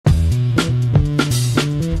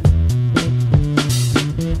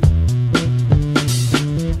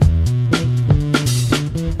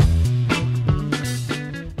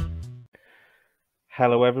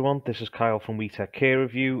Hello everyone, this is Kyle from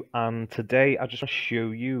WeTechCareOfYou, and today I just want to show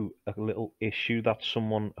you a little issue that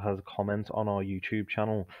someone has commented on our YouTube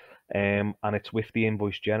channel, and it's with the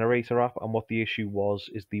invoice generator app. And what the issue was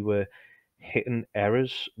is they were hitting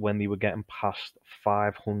errors when they were getting past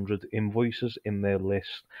 500 invoices in their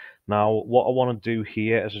list. Now, what I want to do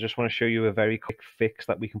here is I just want to show you a very quick fix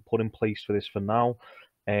that we can put in place for this for now,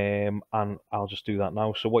 and I'll just do that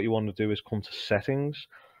now. So what you want to do is come to settings,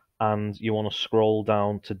 and you want to scroll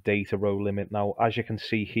down to data row limit. Now, as you can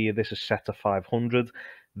see here, this is set to 500.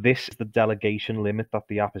 This is the delegation limit that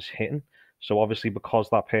the app is hitting. So obviously, because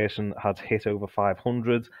that person had hit over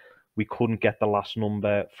 500, we couldn't get the last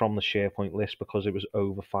number from the SharePoint list because it was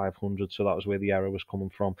over 500. So that was where the error was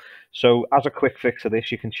coming from. So as a quick fix of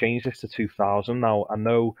this, you can change this to 2000. Now, I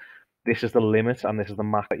know this is the limit and this is the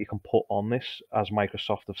max that you can put on this, as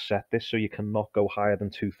Microsoft have set this, so you cannot go higher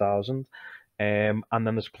than 2000. And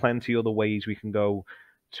then there's plenty other ways we can go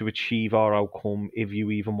to achieve our outcome if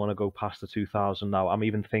you even want to go past the 2000. Now, I'm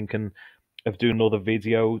even thinking of doing another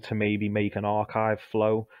video to maybe make an archive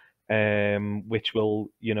flow, which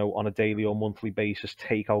will, on a daily or monthly basis,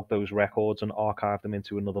 take out those records and archive them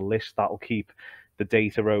into another list. That'll keep the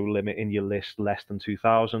data row limit in your list less than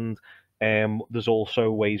 2000. There's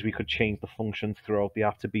also ways we could change the functions throughout the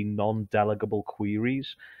app to be non-delegable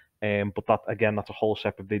queries. But that, again, that's a whole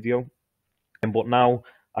separate video. But now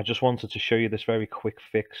I just wanted to show you this very quick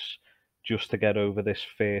fix just to get over this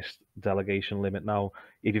first delegation limit. Now,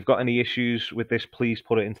 if you've got any issues with this, please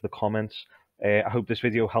put it into the comments. I hope this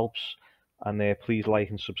video helps, and please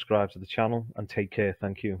like and subscribe to the channel, and take care.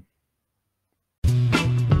 Thank you.